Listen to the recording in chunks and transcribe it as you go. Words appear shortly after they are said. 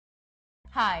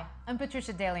Hi, I'm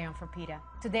Patricia De León for PETA.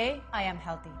 Today, I am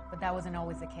healthy, but that wasn't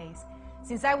always the case.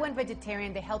 Since I went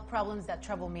vegetarian, the health problems that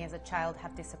troubled me as a child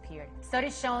have disappeared.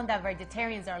 Studies shown that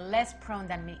vegetarians are less prone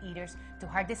than meat eaters to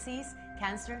heart disease,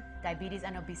 cancer, diabetes,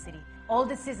 and obesity, all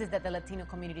diseases that the Latino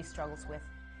community struggles with.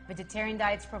 Vegetarian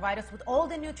diets provide us with all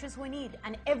the nutrients we need,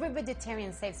 and every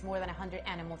vegetarian saves more than 100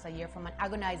 animals a year from an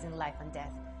agonizing life and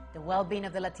death. The well-being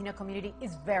of the Latino community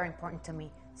is very important to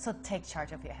me, so take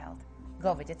charge of your health.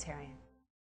 Go vegetarian.